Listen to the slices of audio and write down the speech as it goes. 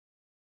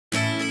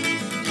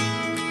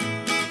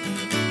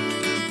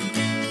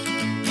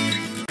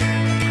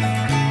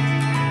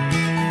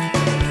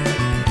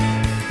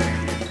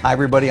Hi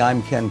everybody,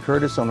 I'm Ken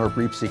Curtis, owner of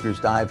Reef Seekers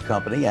Dive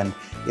Company, and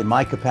in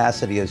my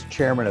capacity as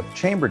chairman of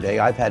Chamber Day,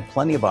 I've had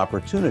plenty of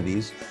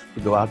opportunities to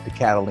go out to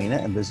Catalina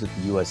and visit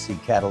the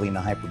USC Catalina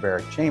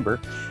Hyperbaric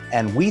Chamber,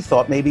 and we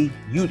thought maybe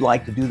you'd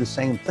like to do the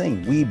same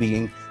thing, we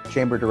being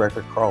Chamber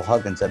Director Carl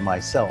Huggins and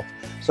myself.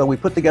 So we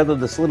put together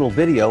this little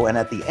video, and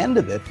at the end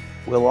of it,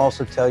 we'll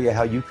also tell you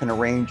how you can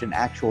arrange an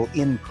actual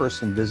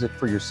in-person visit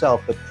for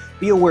yourself. But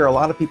be aware, a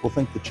lot of people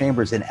think the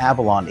chamber's in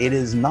Avalon. It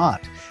is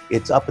not.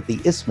 It's up at the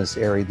Isthmus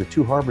area, the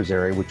Two Harbors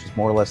area, which is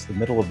more or less the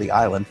middle of the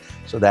island.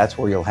 So that's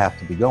where you'll have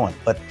to be going.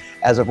 But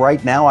as of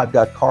right now, I've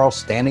got Carl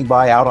standing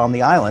by out on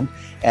the island.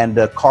 And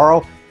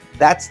Carl,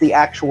 that's the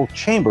actual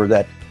chamber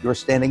that you're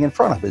standing in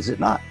front of, is it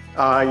not?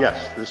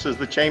 Yes, this is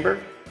the chamber.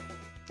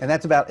 And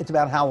it's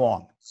about how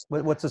long?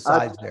 What's the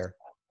size there?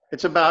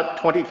 It's about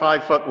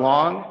 25 foot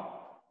long,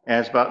 and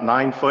it's about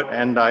 9 foot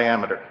in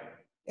diameter.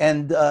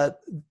 And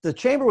the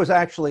chamber was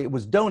actually, it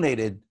was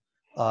donated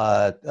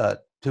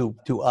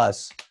to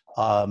us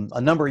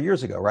a number of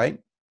years ago, right?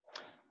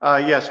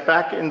 Yes,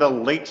 back in the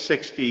late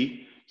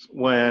 60s,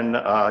 when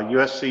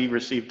USC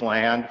received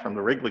land from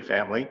the Wrigley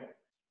family,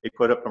 they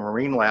put up a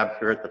marine lab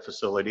here at the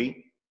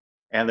facility,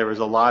 and there was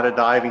a lot of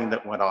diving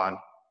that went on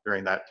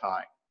during that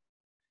time.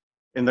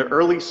 In the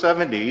early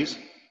 70s,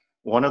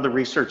 one of the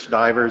research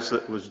divers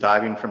that was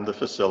diving from the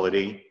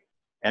facility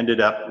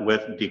ended up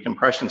with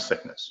decompression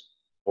sickness,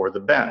 or the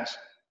bends.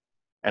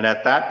 And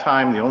at that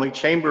time, the only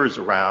chambers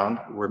around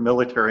were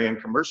military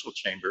and commercial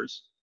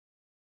chambers.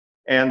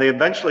 And they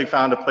eventually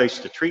found a place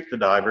to treat the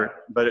diver,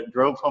 but it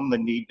drove home the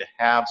need to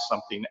have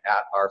something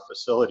at our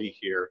facility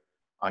here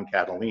on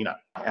Catalina.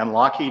 And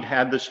Lockheed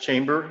had this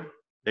chamber.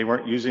 They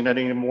weren't using it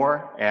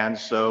anymore. And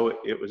so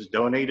it was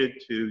donated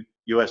to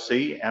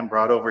USC and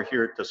brought over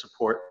here to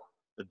support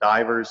the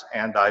divers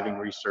and diving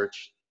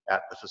research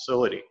at the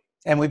facility.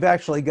 And we've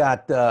actually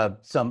got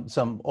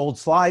some old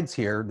slides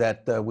here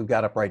that we've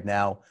got up right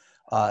now.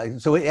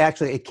 So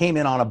it came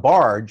in on a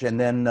barge and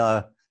then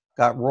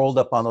got rolled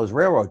up on those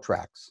railroad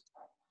tracks.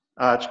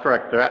 That's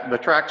correct. The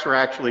tracks were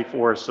actually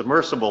for a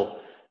submersible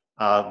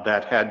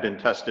that had been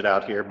tested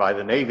out here by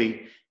the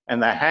Navy,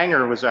 and the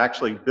hangar was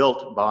actually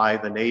built by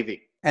the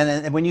Navy.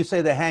 And when you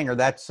say the hangar,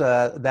 that's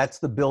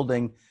the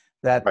building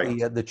that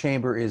right. the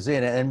chamber is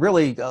in, and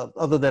really,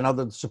 other than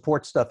other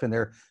support stuff in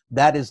there,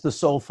 that is the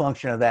sole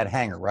function of that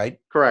hangar, right?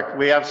 Correct.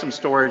 We have some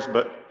storage,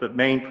 but the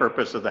main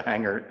purpose of the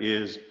hangar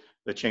is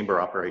the chamber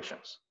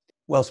operations.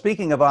 Well,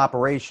 speaking of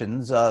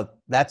operations,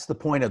 that's the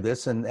point of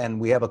this,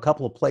 and we have a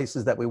couple of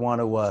places that we want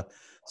to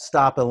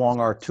stop along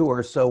our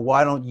tour. So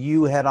why don't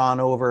you head on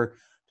over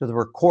to the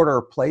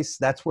recorder place?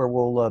 That's where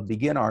we'll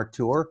begin our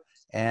tour,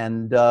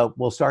 and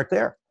we'll start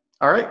there.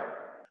 All right.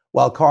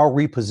 While Carl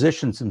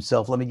repositions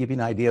himself, let me give you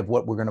an idea of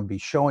what we're going to be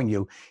showing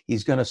you.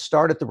 He's going to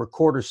start at the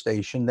recorder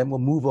station, then we'll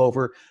move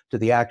over to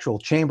the actual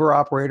chamber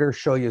operator,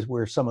 show you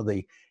where some of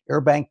the air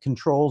bank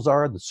controls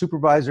are, the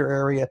supervisor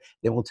area.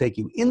 Then we'll take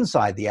you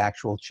inside the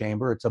actual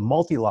chamber. It's a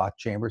multi-lock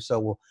chamber, so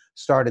we'll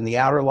start in the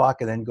outer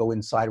lock and then go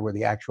inside where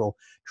the actual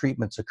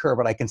treatments occur.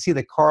 But I can see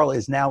that Carl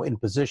is now in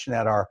position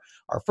at our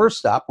first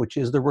stop, which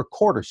is the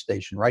recorder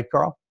station, right,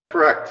 Carl?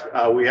 Correct.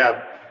 We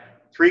have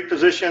 3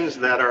 positions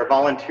that our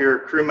volunteer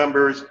crew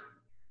members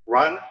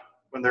run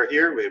when they're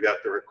here. We've got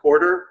the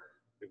recorder,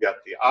 we've got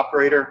the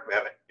operator, we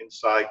have an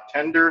inside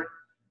tender,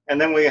 and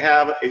then we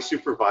have a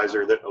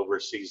supervisor that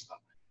oversees them.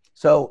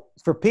 So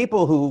for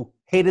people who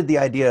hated the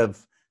idea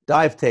of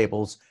dive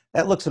tables,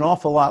 that looks an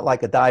awful lot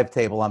like a dive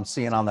table I'm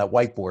seeing on that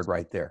whiteboard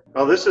right there.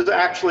 Well, this is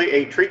actually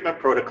a treatment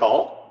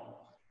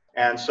protocol.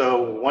 And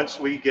so once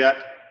we get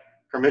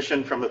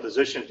permission from the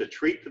physician to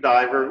treat the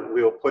diver,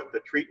 we'll put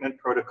the treatment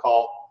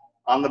protocol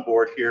on the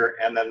board here,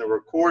 and then the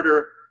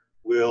recorder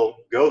will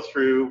go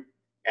through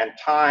and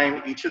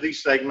time each of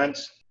these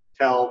segments,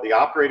 tell the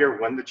operator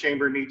when the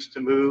chamber needs to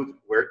move,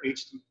 where it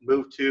needs to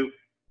move to,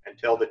 and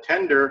tell the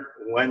tender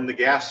when the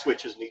gas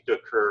switches need to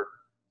occur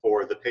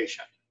for the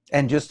patient.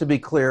 And just to be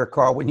clear,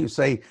 Carl, when you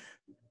say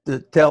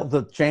tell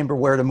the chamber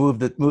where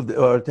to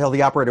or tell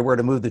the operator where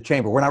to move the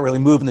chamber, we're not really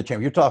moving the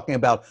chamber. You're talking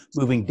about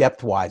moving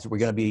depth-wise. We're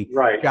going to be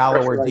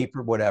shallow or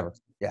deeper, whatever.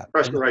 Yeah.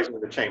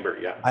 Pressurizing the chamber,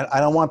 yeah. I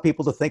don't want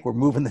people to think we're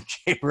moving the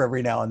chamber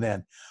every now and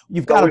then.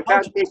 We've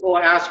had people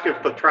ask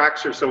if the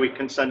tracks are so we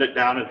can send it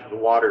down into the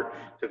water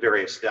to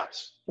various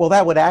depths. Well,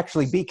 that would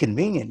actually be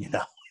convenient, you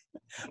know.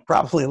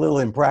 Probably a little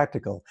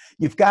impractical.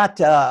 You've got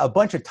a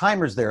bunch of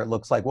timers there, it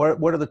looks like.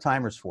 What are the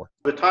timers for?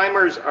 The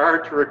timers are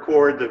to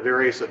record the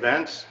various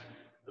events,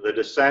 the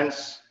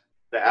descents,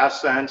 the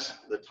ascents,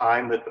 the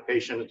time that the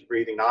patient is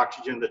breathing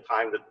oxygen, the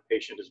time that the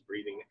patient is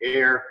breathing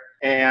air,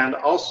 and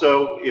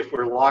also if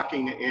we're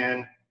locking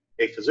in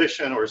a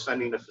physician or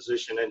sending a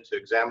physician in to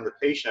examine the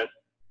patient,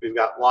 we've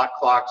got lock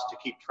clocks to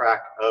keep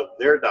track of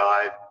their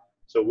dive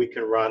so we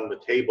can run the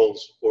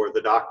tables for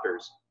the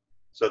doctors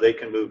so they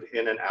can move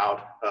in and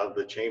out of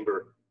the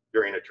chamber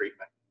during a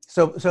treatment.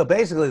 So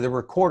basically the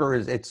recorder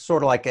it's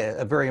sort of like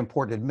a very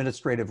important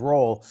administrative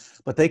role,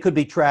 but they could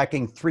be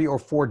tracking 3 or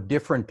 4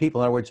 different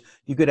people. In other words,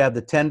 you could have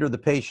the tender, the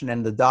patient,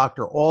 and the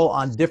doctor all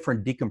on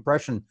different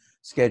decompression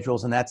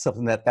schedules, and that's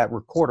something that that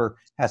recorder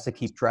has to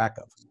keep track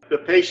of. The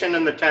patient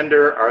and the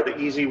tender are the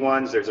easy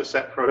ones. There's a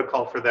set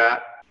protocol for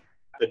that.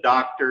 The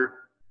doctor,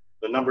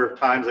 the number of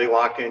times they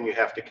lock in, you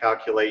have to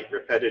calculate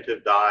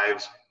repetitive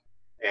dives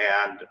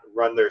and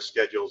run their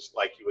schedules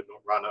like you would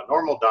run a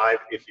normal dive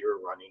if you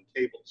were running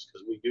tables,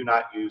 because we do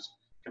not use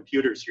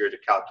computers here to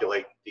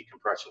calculate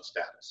decompression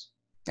status.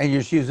 And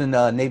you're just using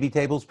Navy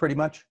tables pretty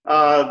much?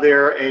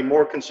 They're a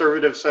more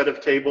conservative set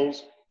of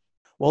tables.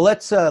 Well,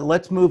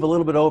 let's move a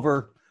little bit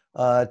over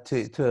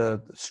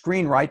to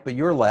screen right, but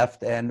your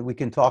left, and we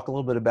can talk a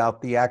little bit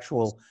about the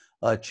actual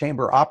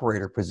chamber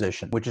operator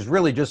position, which is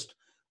really just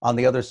on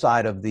the other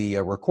side of the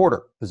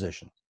recorder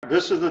position.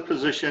 This is the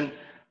position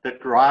that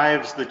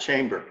drives the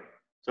chamber.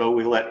 So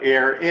we let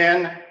air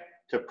in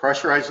to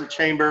pressurize the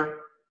chamber,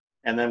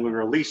 and then we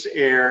release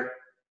air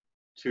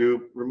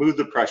to remove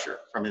the pressure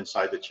from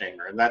inside the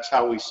chamber. And that's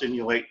how we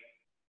simulate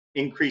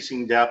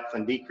increasing depth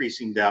and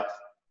decreasing depth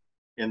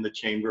in the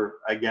chamber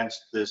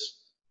against this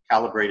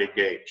calibrated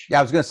gauge. Yeah,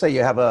 I was going to say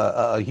you have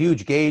a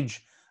huge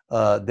gauge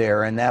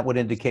there, and that would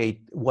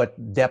indicate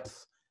what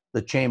depth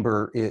the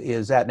chamber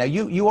is at. Now,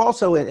 you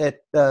also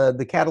at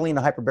the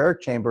Catalina Hyperbaric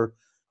Chamber,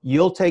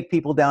 you'll take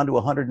people down to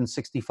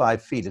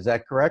 165 feet. Is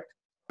that correct?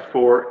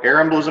 For air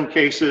embolism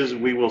cases,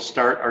 we will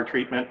start our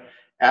treatment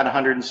at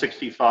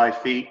 165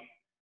 feet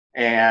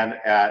and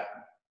at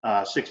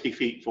 60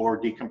 feet for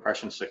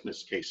decompression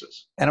sickness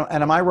cases. And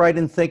am I right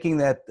in thinking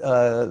that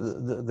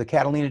the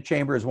Catalina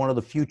Chamber is one of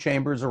the few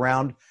chambers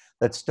around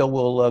that still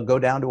will go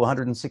down to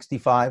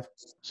 165?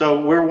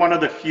 So we're one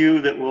of the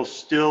few that will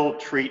still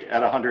treat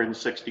at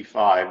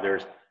 165.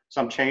 There's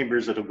some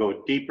chambers that will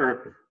go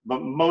deeper,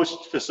 but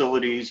most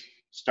facilities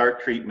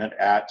start treatment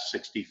at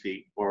 60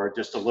 feet or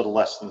just a little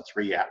less than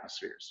 3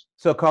 atmospheres.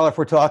 So Carl, if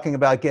we're talking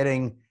about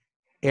getting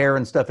air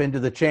and stuff into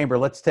the chamber,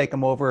 let's take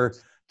them over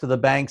to the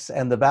banks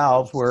and the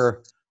valves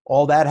where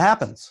all that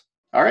happens.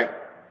 All right.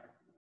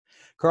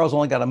 Carl's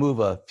only got to move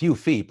a few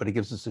feet, but it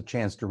gives us a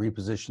chance to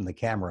reposition the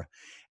camera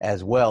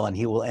as well. And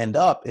he will end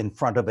up in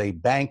front of a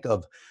bank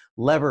of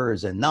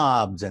levers and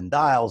knobs and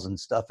dials and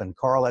stuff. And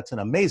Carl, that's an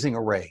amazing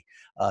array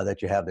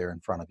that you have there in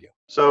front of you.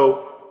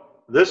 So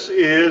this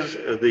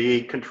is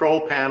the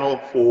control panel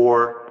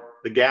for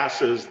the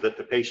gases that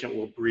the patient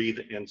will breathe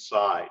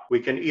inside. We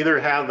can either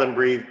have them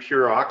breathe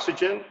pure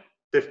oxygen,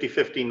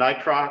 50-50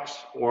 nitrox,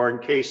 or in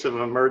case of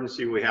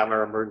emergency, we have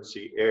our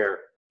emergency air.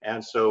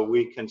 And so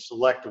we can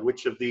select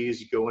which of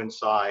these go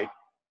inside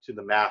to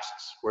the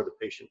masks for the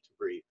patient to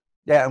breathe.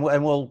 Yeah,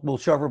 and we'll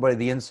show everybody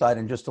the inside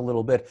in just a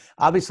little bit.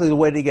 Obviously, the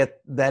way to get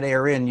that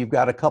air in, you've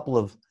got a couple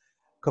of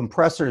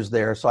compressors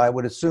there. So I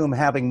would assume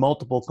having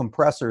multiple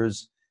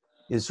compressors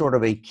is sort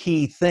of a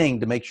key thing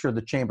to make sure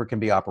the chamber can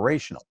be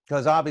operational.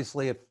 Because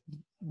obviously, if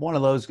one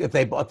of those, if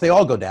they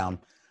all go down,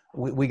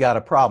 we got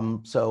a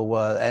problem. So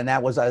and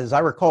that was, as I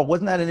recall,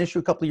 wasn't that an issue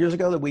a couple of years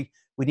ago that we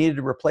needed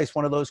to replace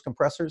one of those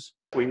compressors?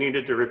 We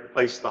needed to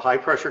replace the high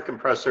pressure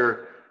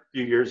compressor a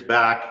few years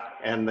back,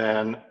 and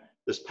then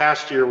this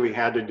past year we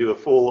had to do a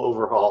full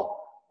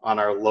overhaul on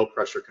our low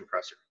pressure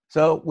compressor.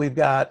 So we've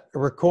got a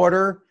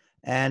recorder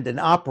and an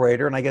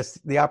operator, and I guess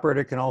the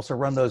operator can also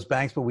run those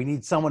banks, but we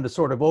need someone to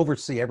sort of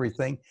oversee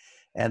everything,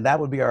 and that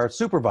would be our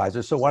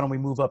supervisor. So why don't we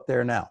move up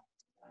there now?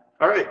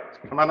 All right,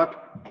 come on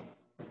up.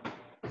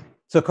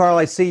 So Carl,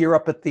 I see you're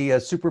up at the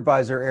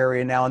supervisor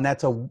area now, and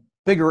that's a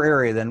bigger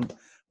area than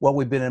what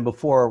we've been in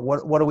before.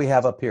 What do we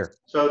have up here?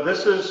 So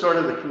this is sort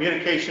of the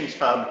communications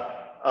hub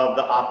of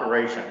the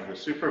operation. The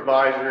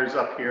supervisor is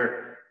up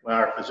here. When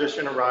our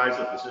physician arrives,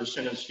 the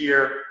physician is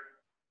here.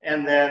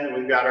 And then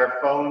we've got our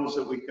phones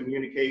that we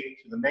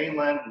communicate to the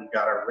mainland. We've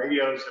got our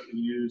radios that we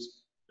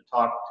use to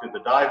talk to the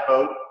dive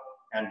boat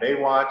and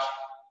Baywatch.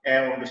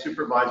 And the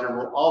supervisor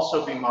will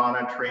also be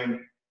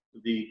monitoring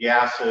the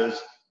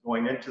gases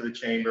going into the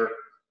chamber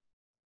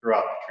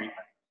throughout the treatment.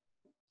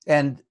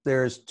 And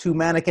there's 2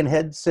 mannequin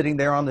heads sitting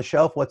there on the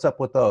shelf. What's up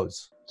with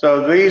those?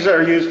 So these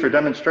are used for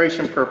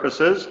demonstration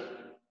purposes.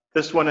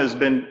 This one's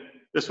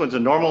a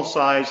normal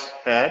size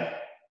head,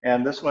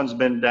 and this one's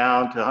been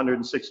down to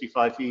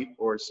 165 feet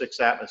or 6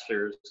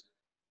 atmospheres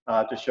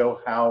to show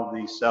how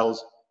the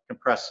cells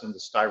compress into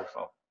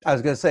styrofoam. I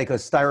was going to say,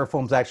 because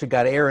styrofoam's actually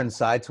got air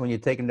inside, so when you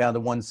take them down to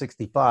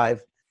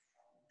 165,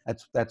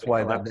 that's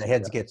why the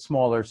heads get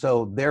smaller.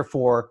 So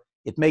therefore,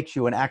 it makes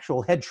you an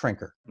actual head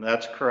shrinker.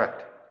 That's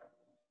correct.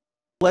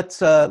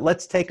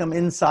 Let's take them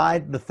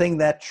inside the thing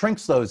that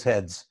shrinks those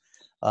heads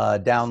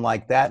down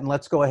like that, and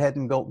let's go ahead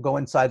and go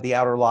inside the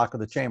outer lock of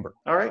the chamber.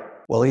 All right.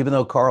 Well, even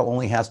though Carl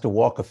only has to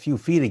walk a few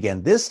feet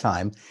again, this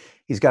time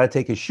he's got to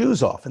take his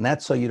shoes off, and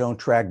that's so you don't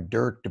drag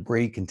dirt,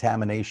 debris,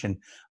 contamination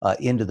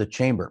into the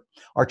chamber.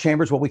 Our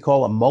chamber is what we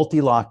call a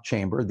multi-lock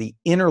chamber. The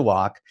inner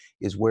lock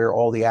is where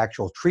all the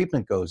actual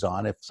treatment goes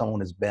on if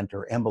someone is bent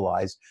or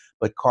embolized,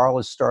 but Carl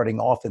is starting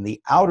off in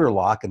the outer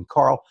lock. And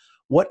Carl,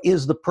 what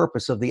is the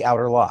purpose of the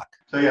outer lock?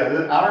 So yeah,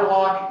 the outer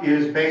lock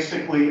is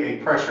basically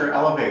a pressure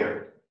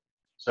elevator.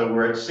 So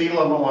we're at sea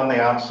level on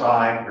the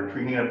outside, we're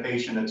treating a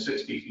patient at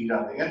 60 feet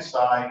on the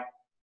inside.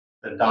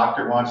 The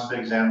doctor wants to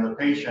examine the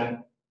patient,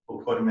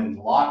 we'll put him in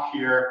the lock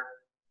here,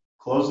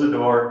 close the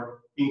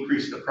door,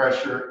 increase the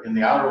pressure in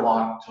the outer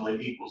lock till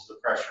it equals the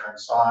pressure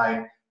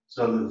inside,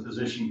 so that the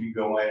physician can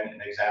go in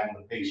and examine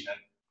the patient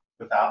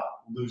without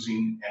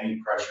losing any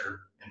pressure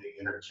in the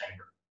inner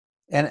chamber.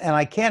 And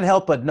I can't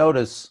help but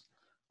notice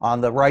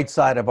on the right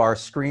side of our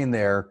screen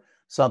there,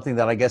 something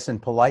that I guess in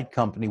polite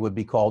company would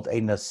be called a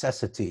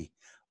necessity.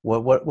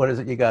 What is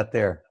it you got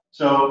there?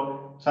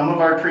 So some of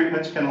our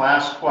treatments can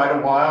last quite a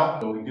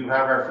while. So we do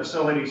have our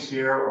facilities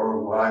here,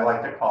 or what I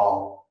like to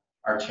call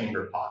our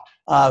chamber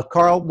pot.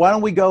 Carl, why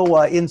don't we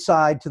go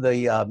inside to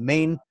the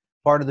main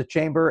part of the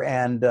chamber,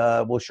 and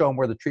we'll show them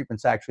where the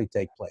treatments actually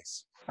take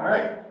place. All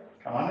right,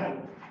 come on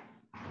in.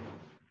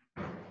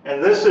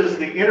 And this is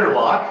the inner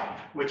lock,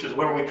 which is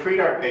where we treat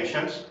our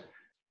patients.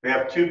 We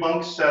have 2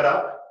 bunks set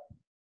up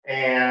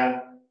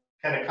and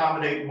can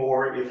accommodate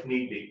more if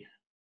need be.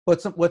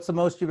 What's the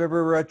most you've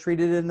ever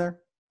treated in there?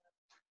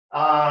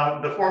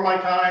 Before my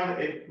time,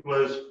 it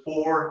was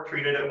 4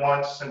 treated at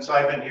once. Since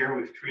I've been here,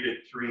 we've treated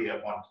 3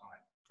 at one time.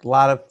 A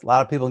lot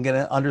of people can get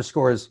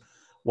underscores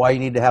why you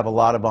need to have a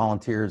lot of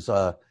volunteers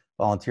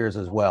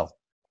as well.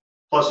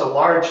 Plus, a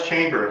large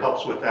chamber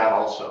helps with that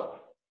also.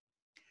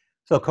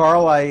 So,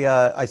 Carl,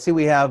 I see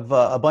we have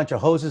a bunch of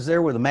hoses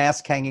there with a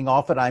mask hanging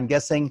off it. I'm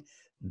guessing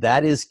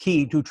that is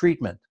key to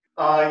treatment.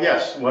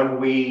 Yes, when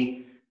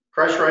we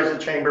pressurize the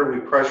chamber, we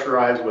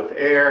pressurize with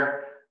air.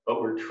 But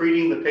we're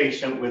treating the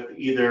patient with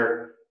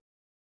either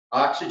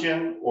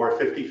oxygen or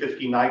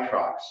 50-50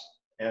 nitrox.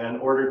 And in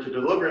order to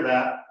deliver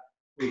that,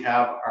 we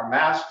have our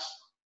masks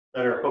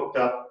that are hooked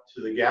up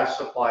to the gas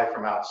supply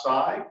from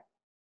outside.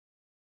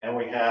 And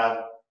we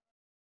have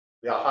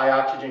the high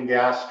oxygen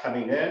gas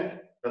coming in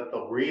that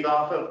they'll breathe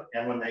off of.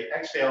 And when they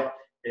exhale,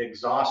 it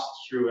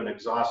exhausts through an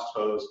exhaust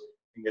hose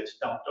and gets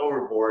dumped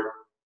overboard.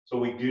 So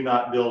we do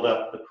not build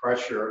up the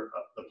pressure,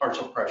 the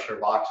partial pressure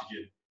of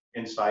oxygen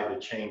inside the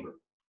chamber.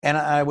 And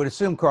I would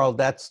assume, Carl,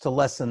 that's to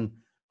lessen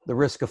the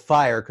risk of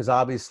fire, because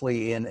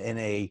obviously in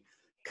a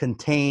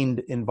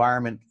contained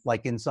environment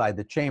like inside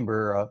the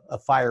chamber, a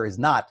fire is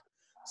not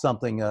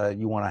something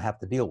you want to have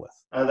to deal with.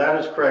 That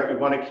is correct. We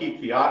want to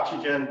keep the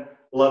oxygen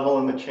level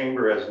in the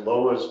chamber as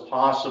low as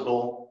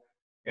possible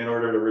in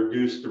order to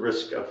reduce the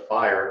risk of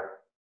fire.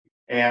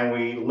 And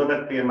we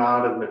limit the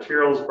amount of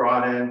materials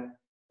brought in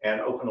and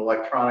open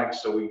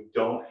electronics so we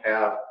don't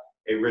have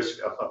a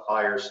risk of a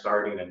fire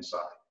starting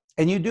inside.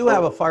 And you do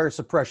have a fire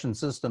suppression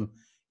system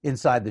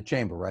inside the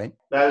chamber, right?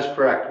 That is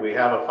correct. We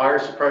have a fire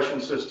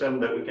suppression system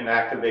that we can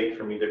activate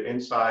from either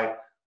inside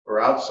or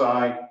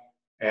outside.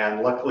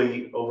 And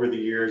luckily, over the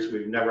years,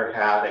 we've never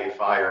had a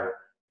fire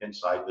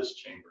inside this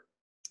chamber.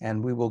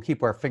 And we will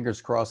keep our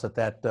fingers crossed that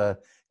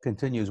that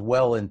continues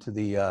well into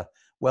the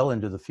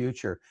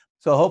future.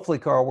 So hopefully,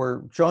 Carl,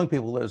 we're showing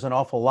people there's an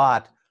awful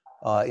lot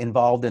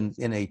involved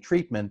in a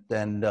treatment.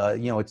 And,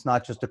 it's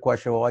not just a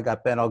question, oh, I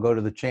got bent, I'll go to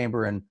the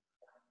chamber and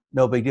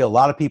no big deal. A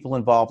lot of people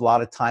involved, a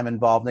lot of time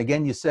involved. And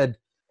again, you said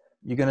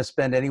you're going to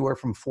spend anywhere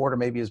from 4 to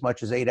maybe as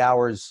much as 8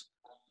 hours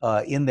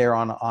in there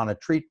on a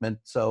treatment.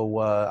 So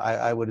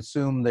I would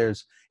assume and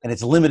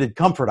it's limited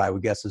comfort, I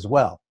would guess, as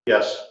well.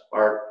 Yes,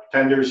 our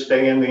tenders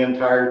stay in the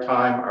entire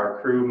time. Our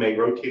crew may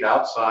rotate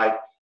outside,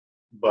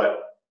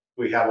 but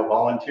we have a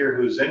volunteer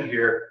who's in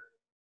here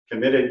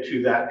committed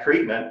to that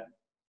treatment,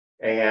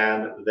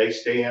 and they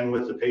stay in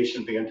with the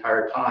patient the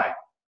entire time.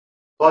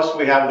 Plus,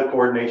 we have the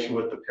coordination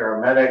with the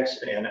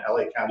paramedics and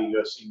LA County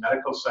USC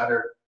Medical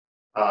Center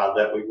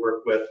that we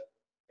work with.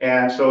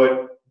 And so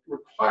it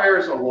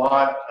requires a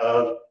lot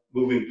of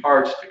moving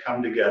parts to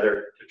come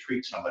together to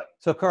treat somebody.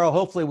 So, Carl,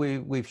 hopefully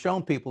we've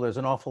shown people there's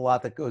an awful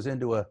lot that goes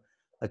into a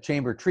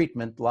chamber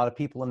treatment, a lot of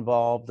people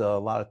involved, a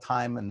lot of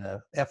time and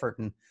effort,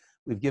 and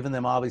we've given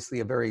them obviously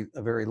a very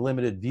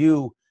limited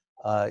view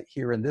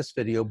here in this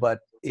video. But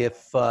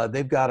if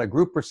they've got a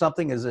group or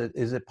something, is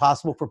it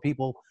possible for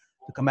people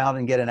to come out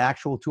and get an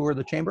actual tour of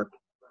the chamber?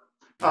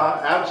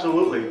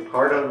 Absolutely.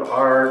 Part of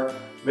our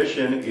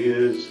mission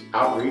is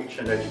outreach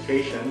and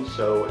education.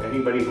 So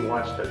anybody who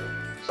wants to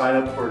sign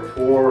up for a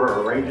tour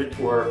or arrange a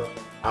tour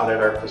out at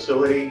our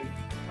facility,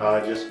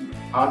 just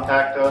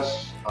contact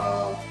us.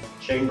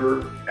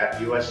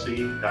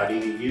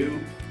 chamber@usc.edu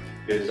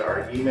is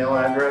our email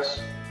address,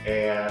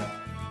 and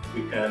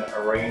we can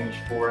arrange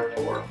for a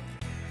tour.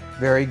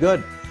 Very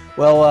good.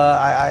 Well,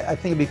 I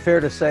think it'd be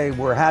fair to say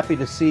we're happy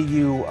to see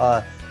you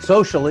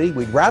socially.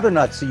 We'd rather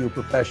not see you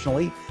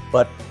professionally,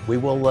 but we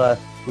will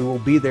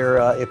be there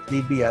if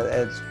need be.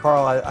 As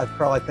Carl,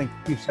 I think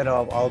you said,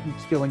 I'll be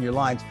stealing your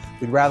lines.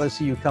 We'd rather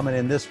see you coming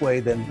in this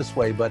way than this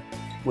way, but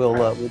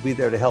we'll be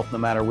there to help no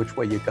matter which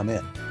way you come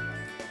in.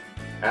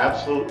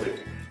 Absolutely.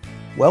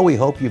 Well, we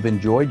hope you've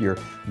enjoyed your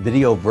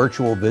video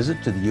virtual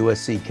visit to the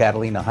USC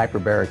Catalina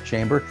Hyperbaric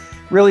Chamber.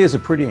 It really is a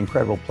pretty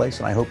incredible place,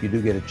 and I hope you do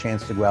get a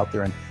chance to go out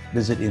there and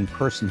visit in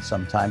person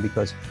sometime,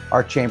 because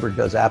our chamber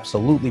does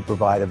absolutely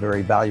provide a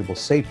very valuable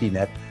safety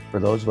net for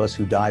those of us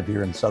who dive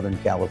here in Southern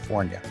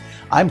California.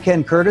 I'm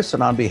Ken Curtis,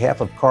 and on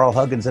behalf of Carl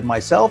Huggins and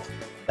myself,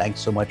 thanks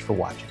so much for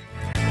watching.